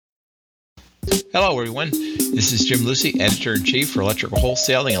Hello, everyone. This is Jim Lucy, Editor-in-Chief for Electrical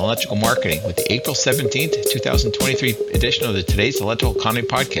Wholesaling and Electrical Marketing with the April 17th, 2023 edition of the Today's Electrical Economy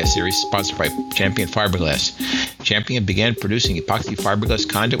podcast series sponsored by Champion Fiberglass. Champion began producing epoxy fiberglass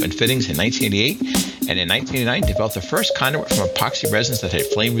conduit and fittings in 1988, and in 1989 developed the first conduit from epoxy resins that had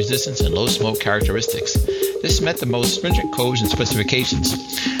flame resistance and low smoke characteristics. This met the most stringent codes and specifications.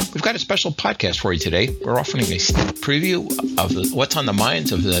 We've got a special podcast for you today. We're offering a preview of what's on the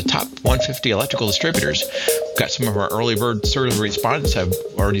minds of the top 150 electrical distributors. We've got some of our early bird survey respondents have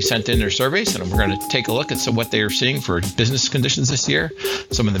already sent in their surveys, and we're going to take a look at what they are seeing for business conditions this year,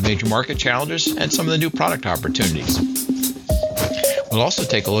 some of the major market challenges, and some of the new product opportunities. We'll also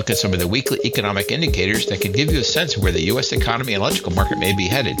take a look at some of the weekly economic indicators that can give you a sense of where the U.S. economy and electrical market may be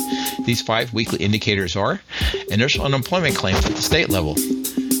headed. These 5 weekly indicators are initial unemployment claims at the state level,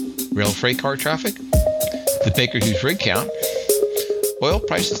 rail freight car traffic, the Baker Hughes rig count, oil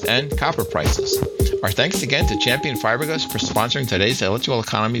prices, and copper prices. Our thanks again to Champion Fiberglass for sponsoring today's Electrical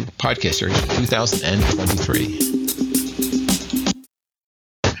Economy podcast series for 2023.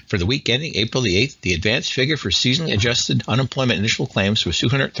 For the week ending April the 8th, the advanced figure for seasonally adjusted unemployment initial claims was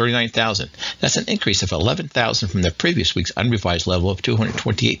 239,000. That's an increase of 11,000 from the previous week's unrevised level of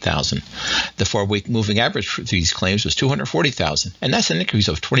 228,000. The 4-week moving average for these claims was 240,000, and that's an increase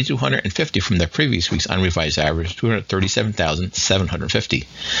of 2,250 from the previous week's unrevised average of 237,750.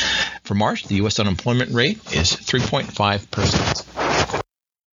 For March, the U.S. unemployment rate is 3.5%.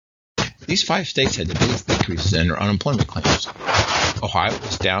 These 5 states had the biggest decreases in their unemployment claims. Ohio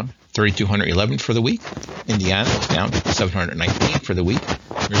was down 3,211 for the week. Indiana was down 719 for the week.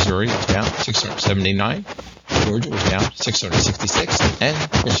 Missouri was down 679. Georgia was down 666. And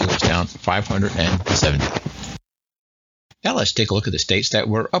Michigan was down 570. Now let's take a look at the states that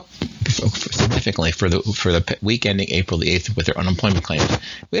were up significantly for the week ending April the 8th with their unemployment claims.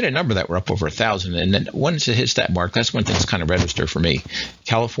 We had a number that were up over 1,000, and then once it hits that mark, that's when things kind of register for me.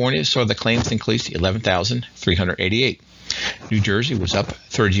 California saw the claims increase to 11,388. New Jersey was up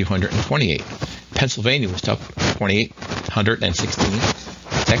 3,228. Pennsylvania was up 2,816.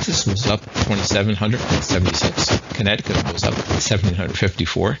 Texas was up 2,776. Connecticut was up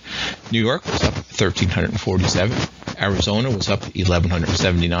 1,754. New York was up 1,347. Arizona was up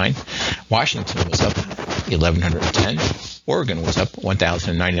 1,179. Washington was up 1,110. Oregon was up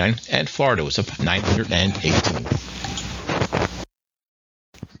 1,099. And Florida was up 918.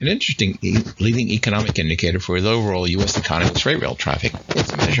 An interesting leading economic indicator for the overall U.S. economy is freight rail traffic.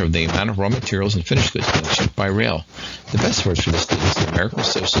 It's a measure of the amount of raw materials and finished goods being shipped by rail. The best source for this data is the American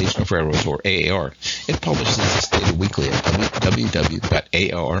Association of Railroads, or AAR. It publishes this data weekly at www.aar.org.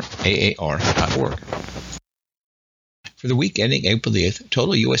 For the week ending April the 8th,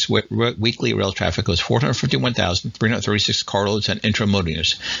 total U.S. weekly rail traffic was 451,336 carloads and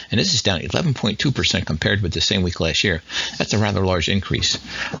intramountainous, and this is down 11.2% compared with the same week last year. That's a rather large increase.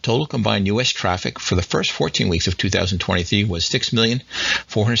 Total combined U.S. traffic for the first 14 weeks of 2023 was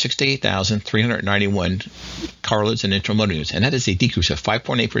 6,468,391 carloads and intramountainous, and that is a decrease of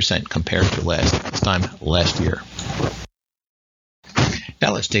 5.8% compared to last year.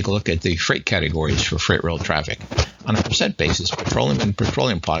 Now let's take a look at the freight categories for freight rail traffic. On a percent basis, petroleum and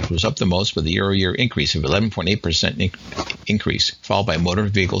petroleum products was up the most with a year-over-year increase of 11.8% increase, followed by motor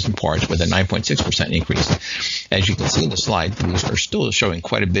vehicles and parts with a 9.6% increase. As you can see in the slide, these are still showing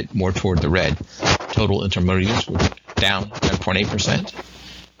quite a bit more toward the red. Total intermediates were down 10.8%,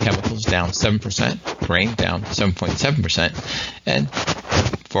 chemicals down 7%, grain down 7.7%, and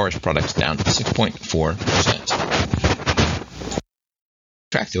forest products down 6.4%.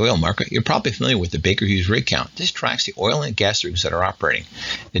 Track the oil market, you're probably familiar with the Baker Hughes rig count. This tracks the oil and gas rigs that are operating.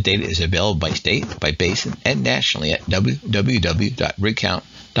 The data is available by state, by basin, and nationally at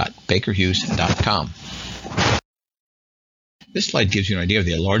www.rigcount.bakerhughes.com. This slide gives you an idea of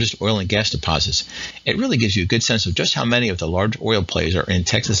the largest oil and gas deposits. It really gives you a good sense of just how many of the large oil plays are in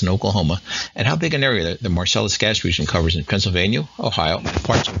Texas and Oklahoma, and how big an area the Marcellus gas region covers in Pennsylvania, Ohio, and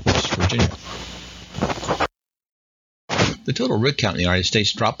parts of West Virginia. The total rig count in the United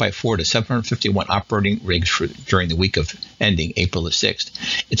States dropped by 4 to 751 operating rigs during the week of ending April the 6th.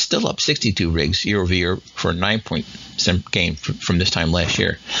 It's still up 62 rigs year over year for a 9% gain from this time last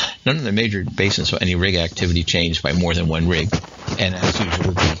year. None of the major basins saw any rig activity change by more than 1 rig. And as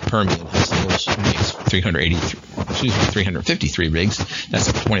usual, the Permian has the most rigs, 353 rigs. That's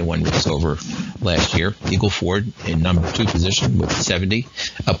up 21 rigs over last year. Eagle Ford in number 2 position with 70,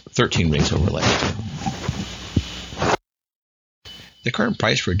 up 13 rigs over last year. The current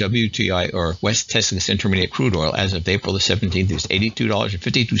price for WTI, or West Texas Intermediate crude oil, as of April the 17th is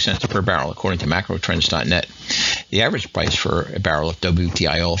 $82.52 per barrel, according to macrotrends.net. The average price for a barrel of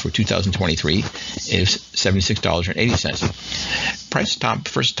WTI oil for 2023 is $76.80. Price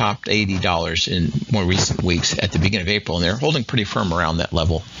first topped $80 in more recent weeks at the beginning of April, and they're holding pretty firm around that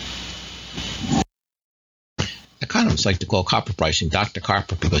level. Economists like to call copper pricing Dr.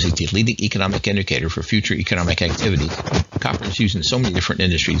 Copper because it's the leading economic indicator for future economic activity. Copper is used in so many different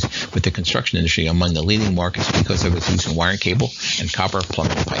industries, with the construction industry among the leading markets because of its use in wire and cable and copper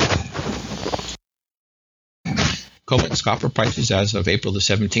plumbing pipe. COMEX's copper prices as of April the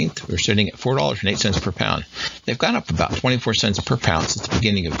 17th are sitting at $4.08 per pound. They've gone up about 24 cents per pound since the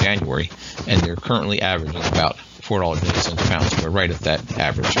beginning of January, and they're currently averaging about $4.08 per pound, so we're right at that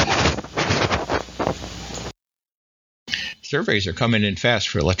average. Surveys are coming in fast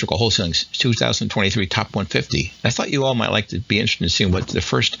for electrical wholesaling's 2023 Top 150. I thought you all might like to be interested in seeing what the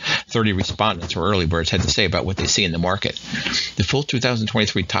first 30 respondents or early birds had to say about what they see in the market. The full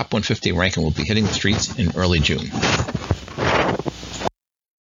 2023 Top 150 ranking will be hitting the streets in early June.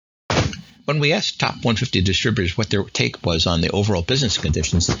 When we asked top 150 distributors what their take was on the overall business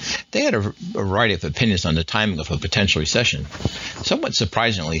conditions, they had a variety of opinions on the timing of a potential recession. Somewhat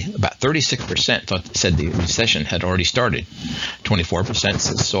surprisingly, about 36% said the recession had already started. 24%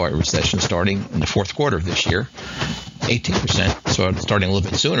 saw a recession starting in the fourth quarter of this year. 18% saw it starting a little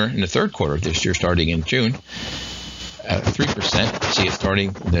bit sooner in the third quarter of this year, starting in June. 3% see it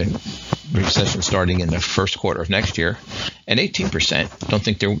starting the recession starting in the first quarter of next year, and 18% don't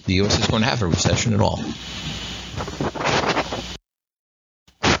think the U.S. is going to have a recession at all.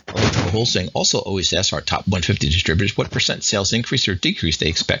 Wholesaling also always asks our top 150 distributors what percent sales increase or decrease they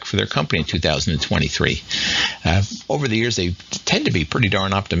expect for their company in 2023. Over the years, they tend to be pretty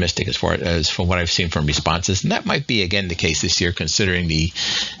darn optimistic as far as from what I've seen from responses, and that might be again the case this year, considering the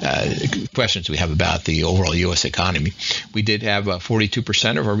questions we have about the overall U.S. economy. We did have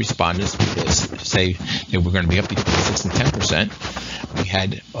 42% of our respondents say they were going to be up between 6 and 10%. We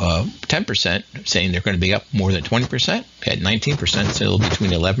had 10% saying they're going to be up more than 20%. We had 19% say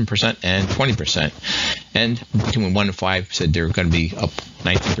between 11% and 20%. And between 1 and 5 said they're going to be up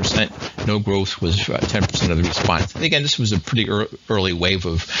 19%. No growth was 10% of the response. And again, this was a pretty early wave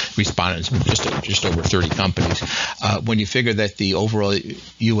of respondents, just over 30 companies. When you figure that the overall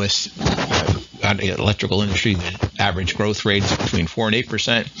U.S. electrical industry, the average growth rate is between 4 and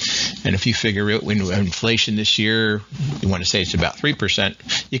 8%. And if you figure out when inflation this year, you want to say it's about 3%,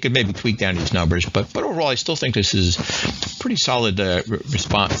 you could maybe tweak down these numbers. But overall, I still think this is a pretty solid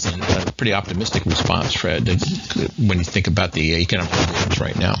response and a pretty optimistic response, Fred, when you think about the economic conditions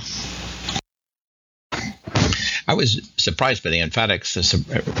right now. I was surprised by the emphatic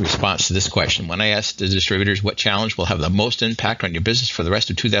response to this question. When I asked the distributors what challenge will have the most impact on your business for the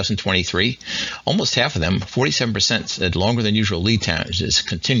rest of 2023, almost half of them, 47%, said longer than usual lead times is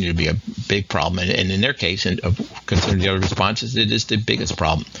continue to be a big problem. And in their case, and considering the other responses, it is the biggest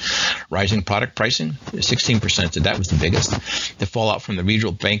problem. Rising product pricing, 16% said that was the biggest. The fallout from the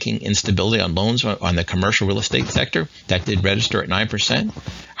regional banking instability on loans on the commercial real estate sector, that did register at 9%.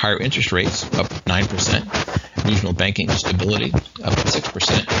 Higher interest rates, up 9%. Regional banking instability, up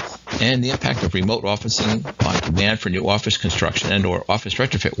 6%, and the impact of remote officing on demand for new office construction and or office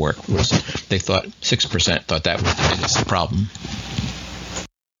retrofit work was, they thought 6% thought that was the biggest problem.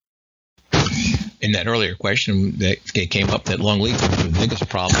 In that earlier question, it came up that long lead times are the biggest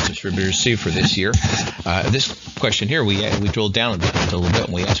problem distributors see for this year. This question here, we drilled down a little bit,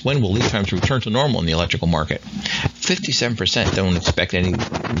 and we asked, when will lead times return to normal in the electrical market? 57% don't expect any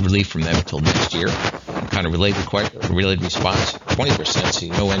relief from them until next year. Kind of related response. 20% see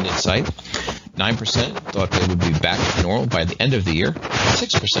no end in sight. 9% thought they would be back to normal by the end of the year.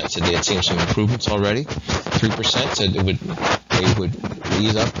 6% said they had seen some improvements already. 3% said they would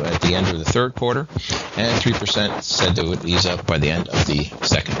ease up at the end of the third quarter. And 3% said they would ease up by the end of the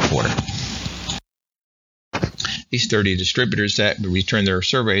second quarter. These 30 distributors that returned their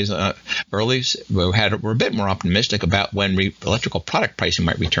surveys early were a bit more optimistic about when electrical product pricing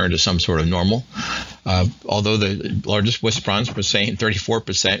might return to some sort of normal. Although the largest response was saying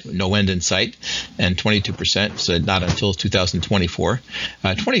 34% no end in sight, and 22% said not until 2024.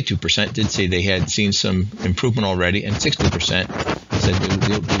 22% did say they had seen some improvement already, and 60% said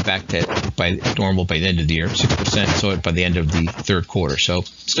they'll be back to by normal by the end of the year. 6% saw it by the end of the third quarter. So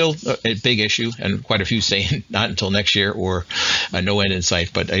still a big issue, and quite a few saying not until next year or no end in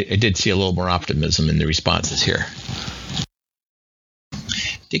sight. But I did see a little more optimism in the responses here.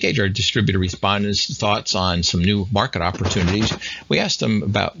 To gauge our distributor respondents' thoughts on some new market opportunities, we asked them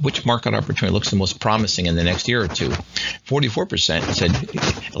about which market opportunity looks the most promising in the next year or two. 44%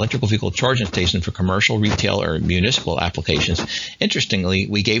 said electrical vehicle charging stations for commercial, retail, or municipal applications. Interestingly,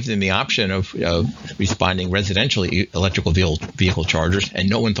 we gave them the option of responding residential electrical vehicle chargers, and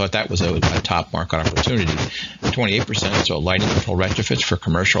no one thought that was a top market opportunity. 28% saw lighting control retrofits for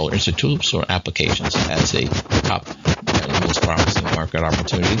commercial or institutional applications as a top most promising market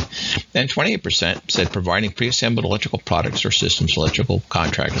opportunity. And 28% said providing pre-assembled electrical products or systems to electrical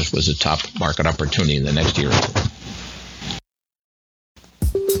contractors was a top market opportunity in the next year or two.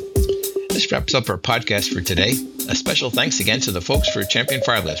 This wraps up our podcast for today. A special thanks again to the folks for Champion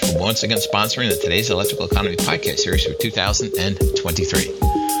Fiberglass for once again sponsoring the Today's Electrical Economy podcast series for 2023.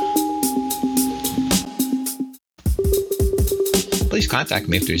 Please contact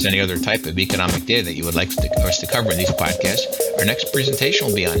me if there's any other type of economic data that you would like us to cover in these podcasts. Our next presentation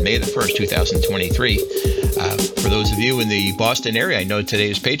will be on May the 1st, 2023. For those of you in the Boston area, I know today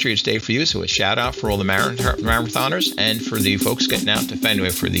is Patriots Day for you, so a shout out for all the marathoners and for the folks getting out to Fenway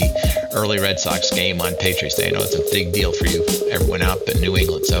for the early Red Sox game on Patriots Day. I know it's a big deal for you, everyone out in New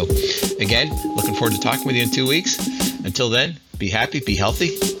England. So again, looking forward to talking with you in 2 weeks. Until then, be happy, be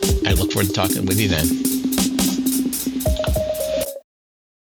healthy. I look forward to talking with you then.